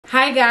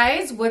Hi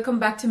guys, welcome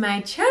back to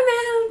my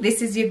channel.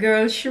 This is your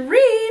girl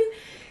Shireen.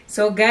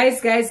 So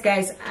guys,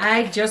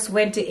 I just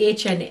went to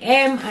H&M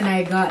and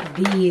I got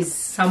these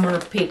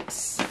summer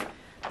picks.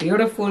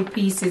 Beautiful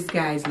pieces,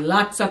 guys.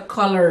 Lots of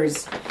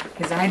colors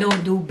because I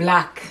don't do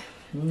black.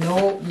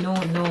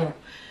 No.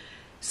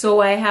 So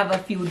I have a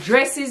few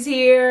dresses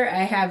here.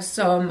 I have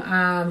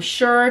some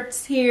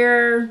shirts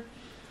here,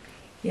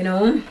 you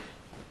know,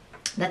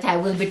 that I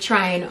will be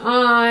trying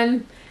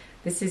on.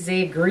 This is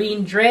a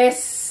green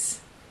dress.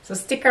 So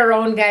stick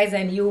around, guys,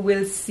 and you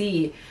will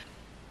see.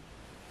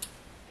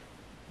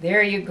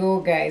 There you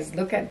go, guys.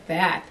 Look at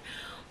that.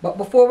 But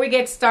before we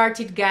get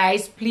started,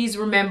 guys, please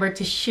remember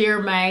to share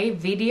my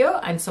video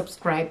and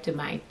subscribe to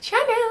my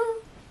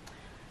channel.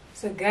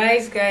 So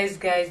guys,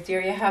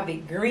 there you have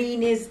it.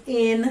 Green is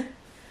in.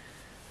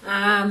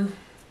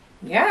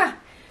 Yeah.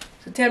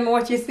 So tell me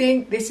what you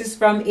think. This is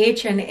from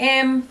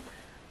H&M.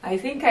 I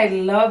think I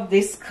love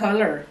this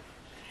color.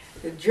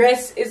 The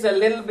dress is a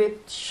little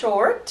bit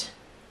short,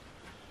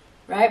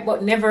 right?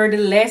 But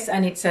nevertheless,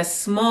 and it's a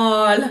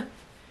small.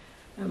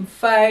 I'm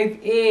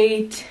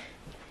 5'8".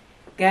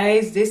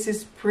 Guys, this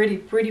is pretty.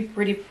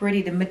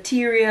 The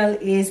material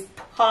is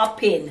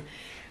popping.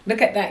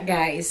 Look at that,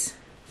 guys.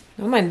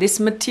 Oh man, this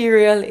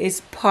material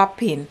is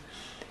popping.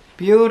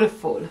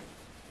 Beautiful.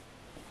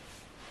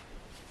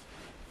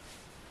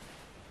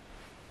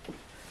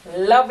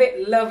 Love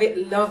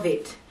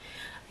it.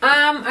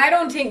 I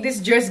don't think this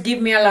dress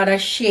give me a lot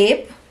of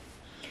shape,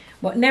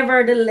 but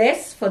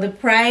nevertheless, for the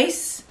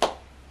price,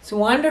 it's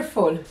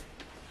wonderful.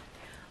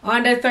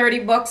 Under 30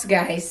 bucks,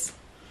 guys.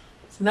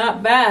 It's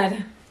not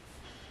bad.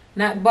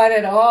 Not bad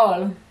at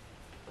all.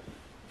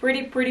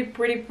 Pretty.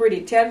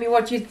 Tell me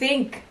what you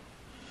think.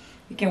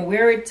 You can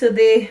wear it to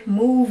the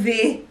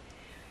movie.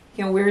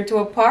 You can wear it to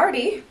a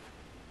party.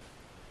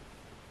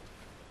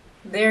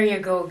 There you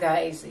go,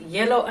 guys.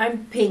 Yellow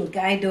and pink.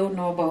 I don't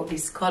know about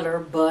this color,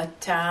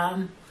 but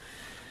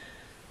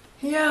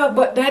yeah,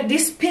 but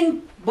this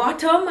pink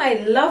bottom, I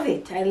love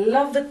it. I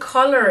love the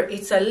color.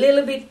 It's a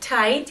little bit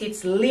tight.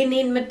 It's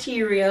linen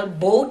material.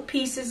 Both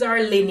pieces are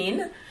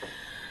linen.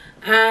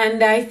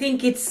 And I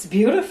think it's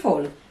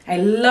beautiful. I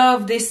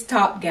love this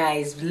top,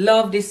 guys.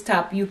 Love this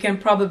top. You can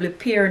probably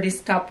pair this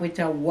top with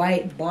a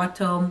white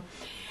bottom.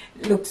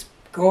 It looks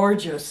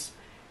gorgeous.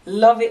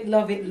 Love it.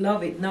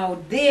 Now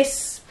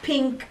this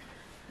pink,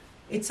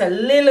 it's a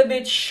little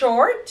bit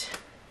short.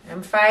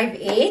 I'm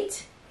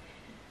 5'8".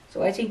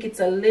 So I think it's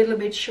a little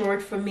bit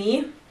short for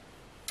me.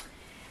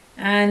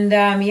 And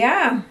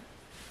yeah,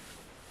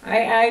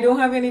 I don't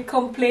have any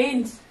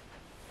complaints.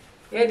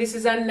 Yeah, this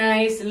is a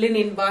nice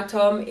linen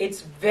bottom.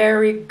 It's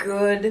very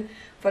good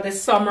for the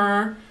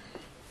summer.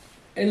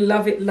 I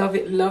love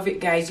it,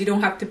 guys. You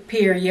don't have to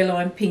pair yellow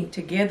and pink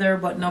together,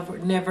 but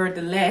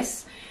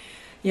nevertheless,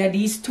 yeah,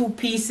 these two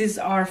pieces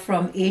are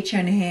from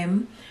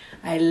H&M.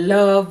 I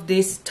love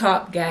this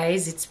top,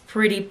 guys. It's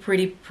pretty.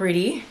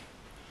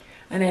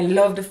 And I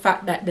love the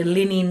fact that the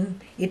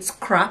linen, it's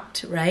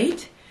cropped,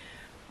 right?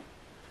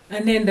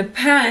 And then the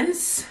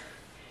pants,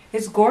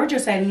 it's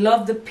gorgeous. I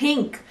love the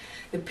pink.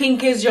 The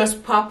pink is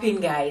just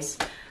popping, guys.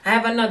 I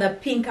have another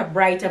pink, a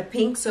brighter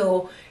pink,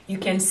 so you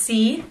can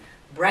see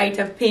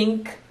brighter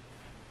pink.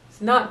 It's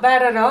not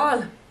bad at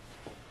all.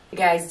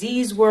 Guys,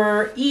 these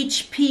were,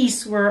 each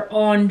piece were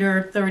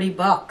under 30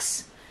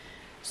 bucks.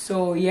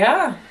 So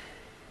yeah,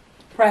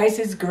 price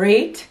is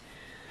great.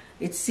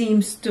 It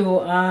seems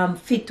to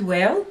fit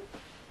well.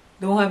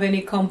 Don't have any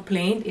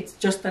complaint. It's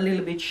just a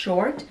little bit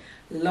short.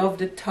 Love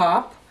the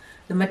top.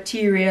 The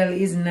material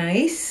is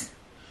nice.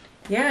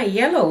 Yeah,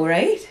 yellow,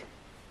 right?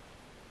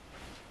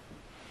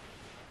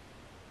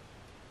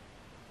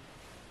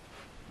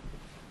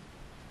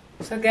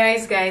 So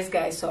guys,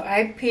 so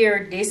I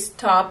paired this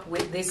top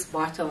with this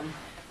bottom.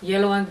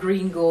 Yellow and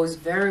green goes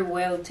very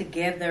well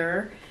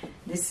together.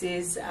 This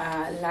is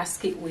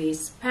elastic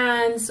waist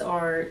pants,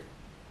 or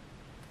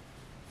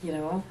you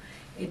know,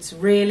 it's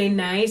really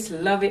nice.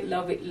 Love it.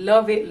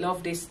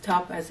 Love this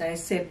top. As I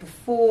said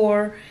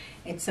before,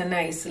 it's a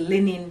nice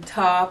linen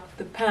top.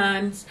 The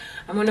pants,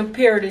 I'm gonna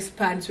pair this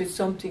pants with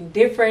something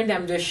different.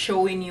 I'm just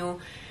showing you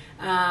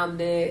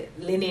the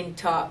linen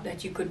top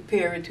that you could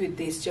pair it with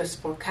this,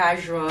 just for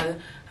casual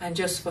and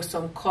just for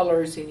some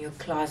colors in your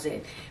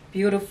closet.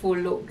 Beautiful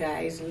look,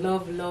 guys.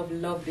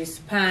 Love this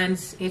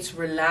pants. It's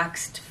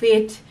relaxed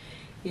fit,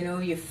 you know,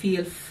 you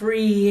feel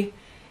free.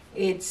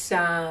 It's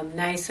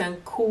nice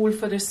and cool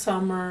for the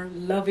summer.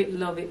 Love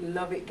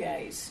it,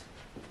 guys.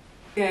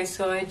 Okay,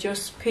 so I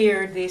just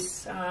paired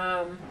this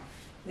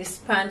this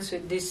pants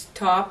with this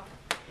top.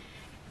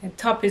 The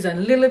top is a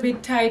little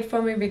bit tight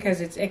for me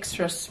because it's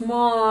extra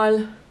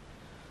small,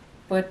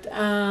 but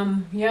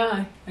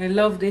yeah, I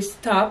love this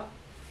top,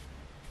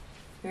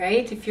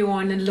 right? If you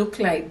want to look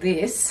like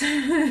this.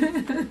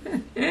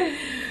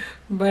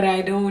 But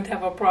I don't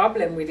have a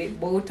problem with it.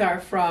 Both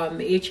are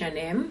from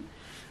H&M.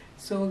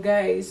 So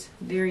guys,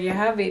 there you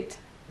have it.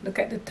 Look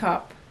at the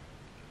top.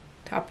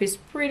 Top is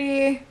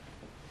pretty.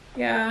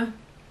 Yeah,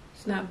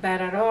 it's not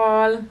bad at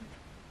all.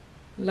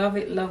 Love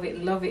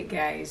it,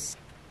 guys.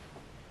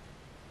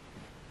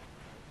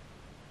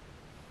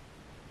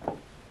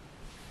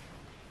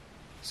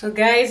 So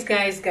guys,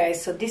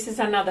 so this is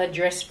another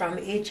dress from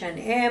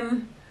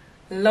H&M.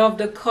 Love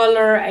the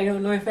color. I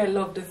don't know if I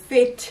love the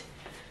fit.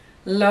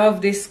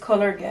 Love this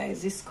color,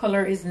 guys. This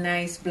color is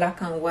nice,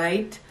 black and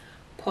white,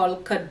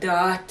 polka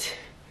dot.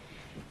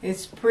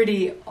 It's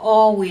pretty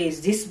always.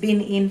 This been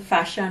in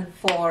fashion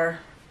for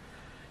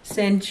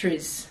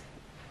centuries.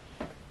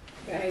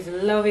 Guys,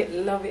 love it,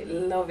 love it,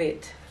 love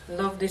it.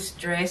 Love this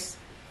dress.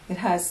 It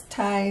has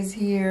ties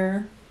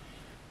here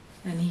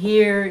and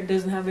here. It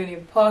doesn't have any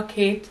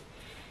pocket.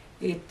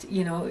 It,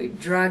 you know, it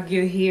drag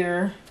you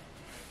here.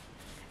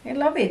 I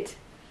love it.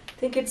 I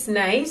think it's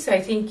nice.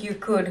 I think you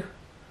could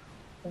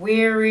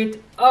wear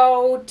it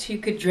out. You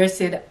could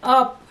dress it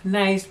up.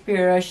 Nice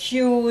pair of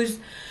shoes.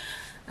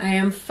 I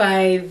am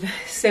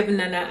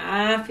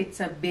 5'7½".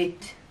 It's a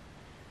bit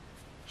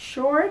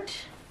short.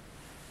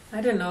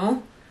 I don't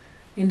know.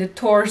 In the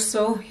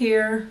torso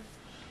here.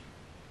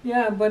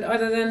 Yeah, but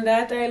other than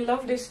that, I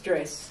love this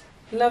dress.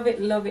 Love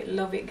it, love it,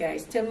 love it,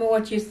 guys. Tell me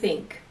what you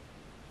think.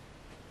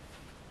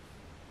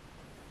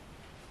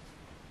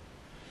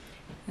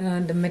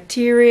 The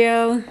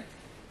material.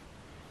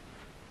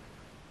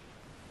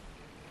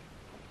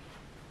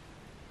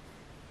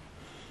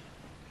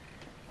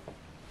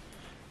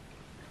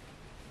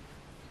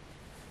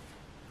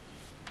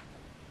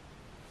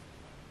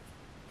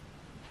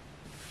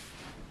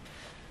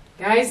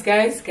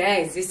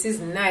 Guys, this is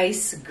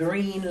nice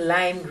green,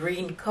 lime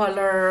green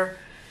color.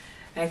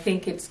 I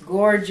think it's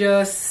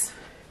gorgeous.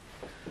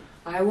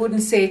 I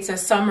wouldn't say it's a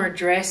summer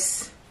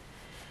dress.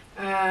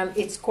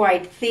 It's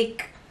quite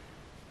thick.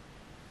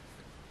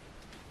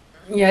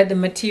 Yeah, the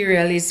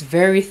material is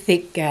very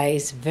thick,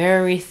 guys,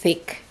 very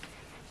thick.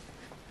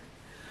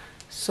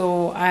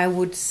 So I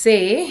would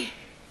say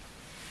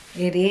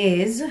it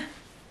is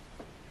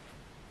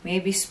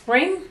maybe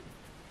spring.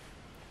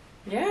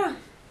 Yeah.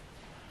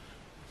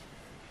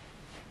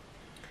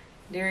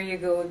 There you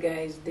go,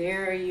 guys.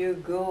 There you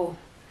go.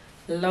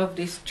 Love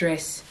this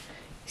dress.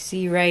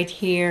 See right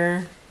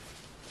here.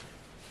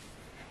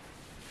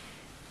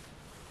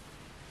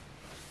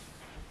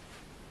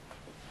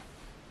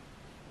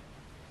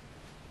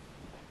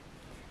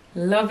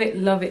 Love it,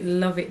 love it,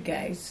 love it,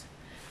 guys.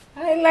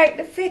 I like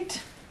the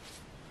fit.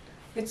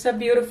 It's a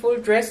beautiful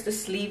dress. The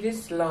sleeve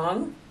is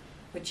long,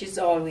 which is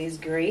always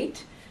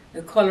great.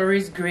 The color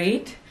is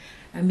great.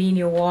 I mean,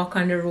 you walk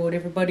on the road,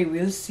 everybody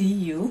will see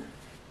you.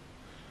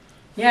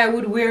 Yeah, I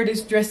would wear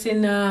this dress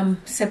in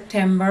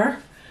September,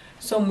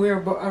 somewhere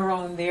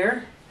around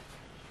there.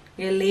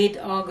 Yeah, late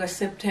August,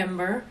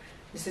 September.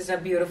 This is a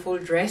beautiful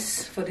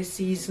dress for the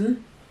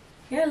season.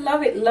 Yeah,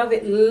 love it, love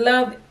it,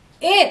 love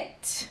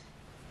it.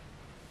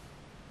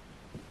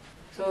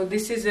 So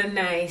this is a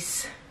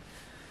nice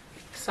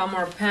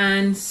summer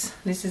pants.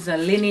 This is a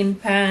linen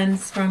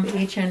pants from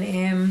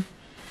H&M.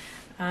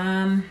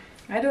 I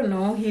don't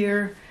know,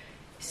 here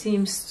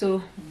seems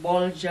to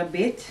bulge a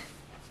bit.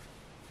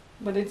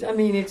 But it's, I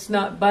mean, it's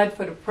not bad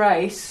for the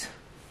price.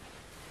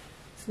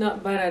 It's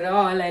not bad at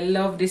all. I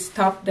love this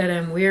top that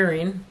I'm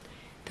wearing.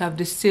 To have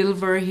the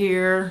silver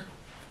here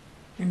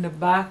in the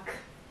back.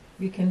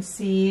 You can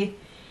see.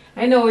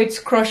 I know it's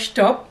crushed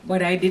up,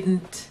 but I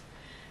didn't.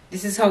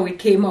 This is how it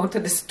came out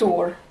of the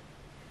store.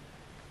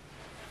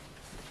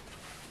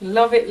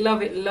 Love it,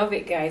 love it, love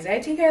it, guys.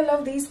 I think I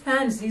love these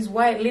pants. These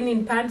white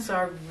linen pants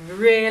are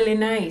really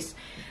nice.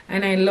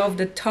 And I love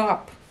the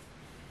top.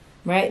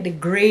 Right? The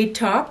gray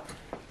top.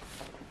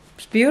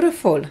 It's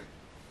beautiful.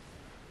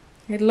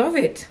 I love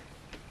it.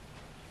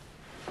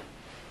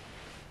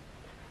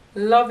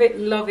 Love it,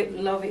 love it,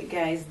 love it,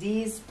 guys.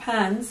 These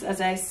pants, as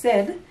I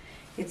said,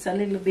 it's a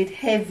little bit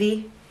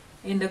heavy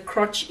in the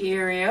crotch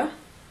area.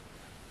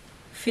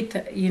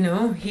 Fit, you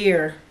know,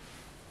 here.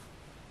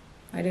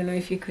 I don't know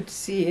if you could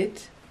see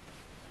it.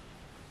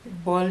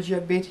 It bulge a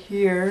bit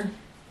here.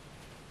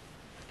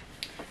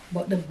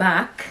 But the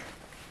back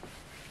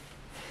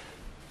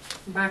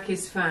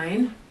is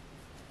fine.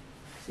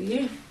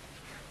 See?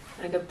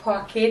 And the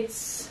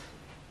pockets,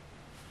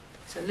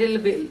 it's a little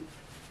bit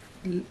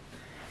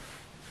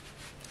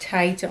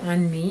tight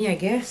on me, I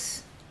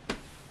guess.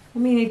 I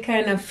mean, it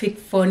kind of fit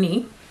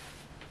funny.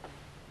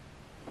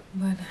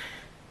 But,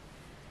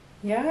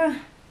 yeah.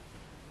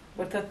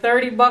 But the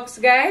 30 bucks,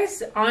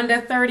 guys, under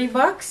 30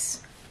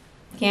 bucks,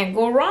 can't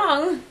go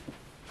wrong.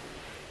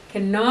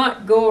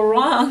 Cannot go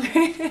wrong.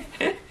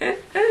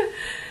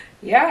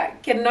 Yeah,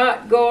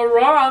 cannot go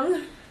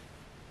wrong.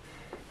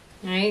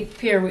 Right,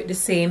 pair with the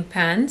same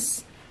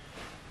pants.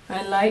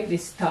 I like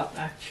this top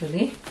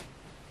actually.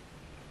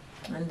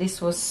 And this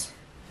was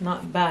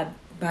not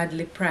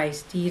badly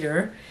priced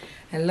either.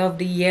 I love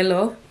the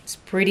yellow. It's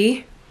pretty.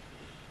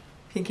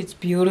 I think it's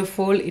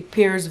beautiful. It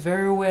pairs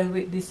very well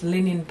with this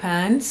linen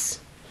pants.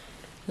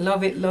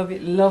 Love it, love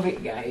it, love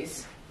it,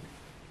 guys.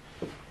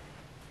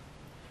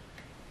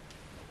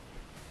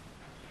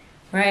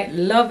 Right,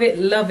 love it,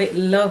 love it,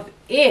 love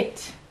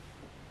it.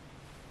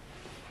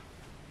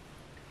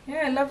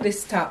 Yeah, I love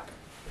this top.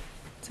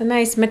 It's a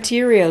nice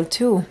material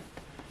too.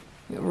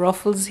 With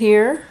ruffles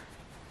here.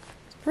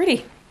 It's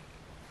pretty.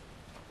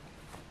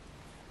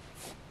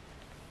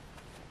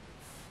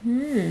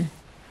 Yes,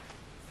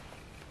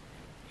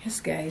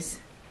 guys,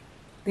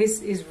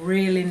 this is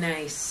really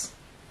nice.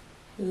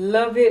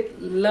 Love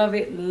it, love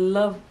it,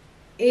 love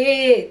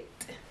it.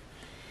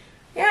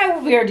 Yeah, I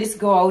will wear this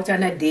go out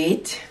on a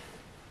date.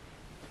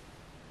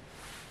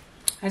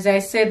 As I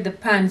said, the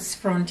pants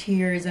front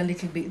here is a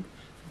little bit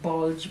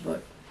bulge,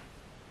 but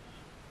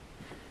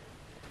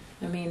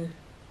I mean,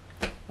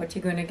 what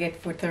you gonna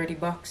get for 30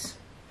 bucks?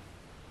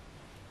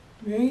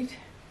 Right?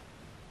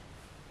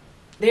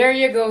 There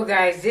you go,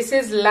 guys. This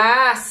is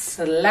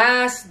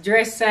last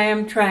dress I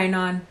am trying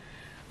on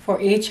for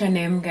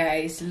H&M,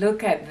 guys.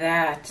 Look at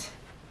that.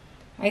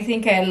 I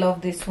think I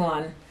love this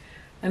one.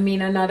 I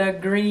mean, another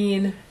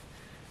green.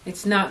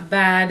 It's not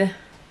bad.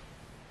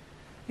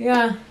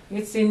 Yeah,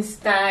 it's in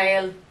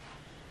style.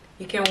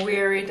 You can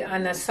wear it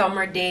on a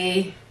summer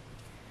day.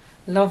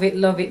 Love it,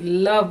 love it,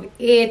 love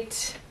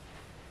it.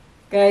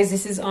 Guys,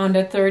 this is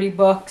under 30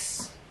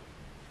 bucks.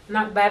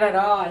 Not bad at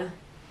all.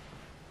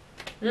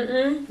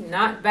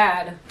 Not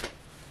bad.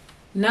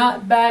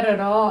 Not bad at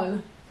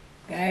all.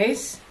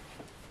 Guys,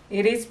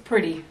 it is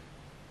pretty.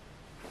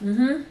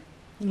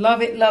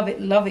 Love it, love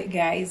it, love it,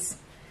 guys.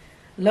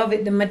 Love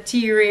it, the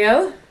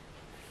material.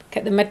 Look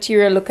at the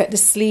material, look at the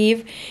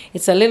sleeve.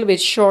 It's a little bit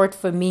short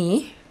for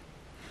me,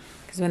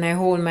 because when I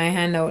hold my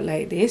hand out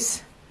like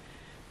this,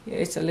 yeah,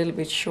 it's a little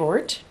bit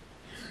short.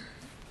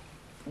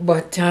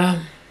 But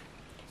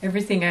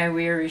everything I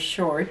wear is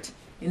short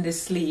in the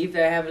sleeve.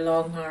 I have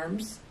long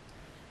arms.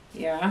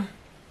 Yeah.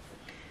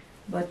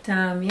 But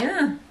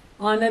yeah,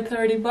 under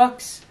 30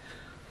 bucks.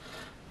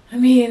 I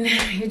mean,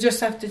 you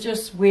just have to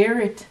just wear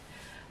it.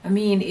 I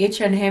mean,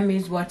 H&M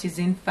is what is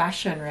in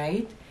fashion,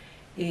 right?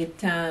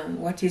 It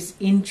what is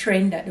in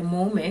trend at the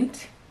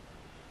moment.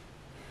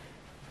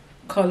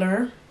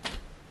 Color,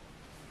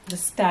 the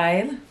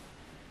style,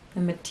 the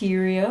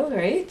material,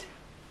 right?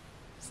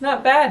 It's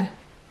not bad.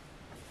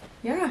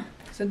 Yeah,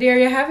 so there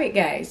you have it,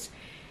 guys.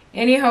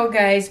 Anyhow,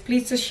 guys,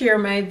 please share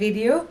my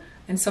video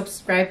and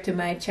subscribe to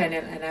my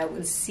channel, and I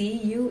will see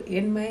you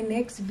in my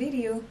next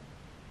video.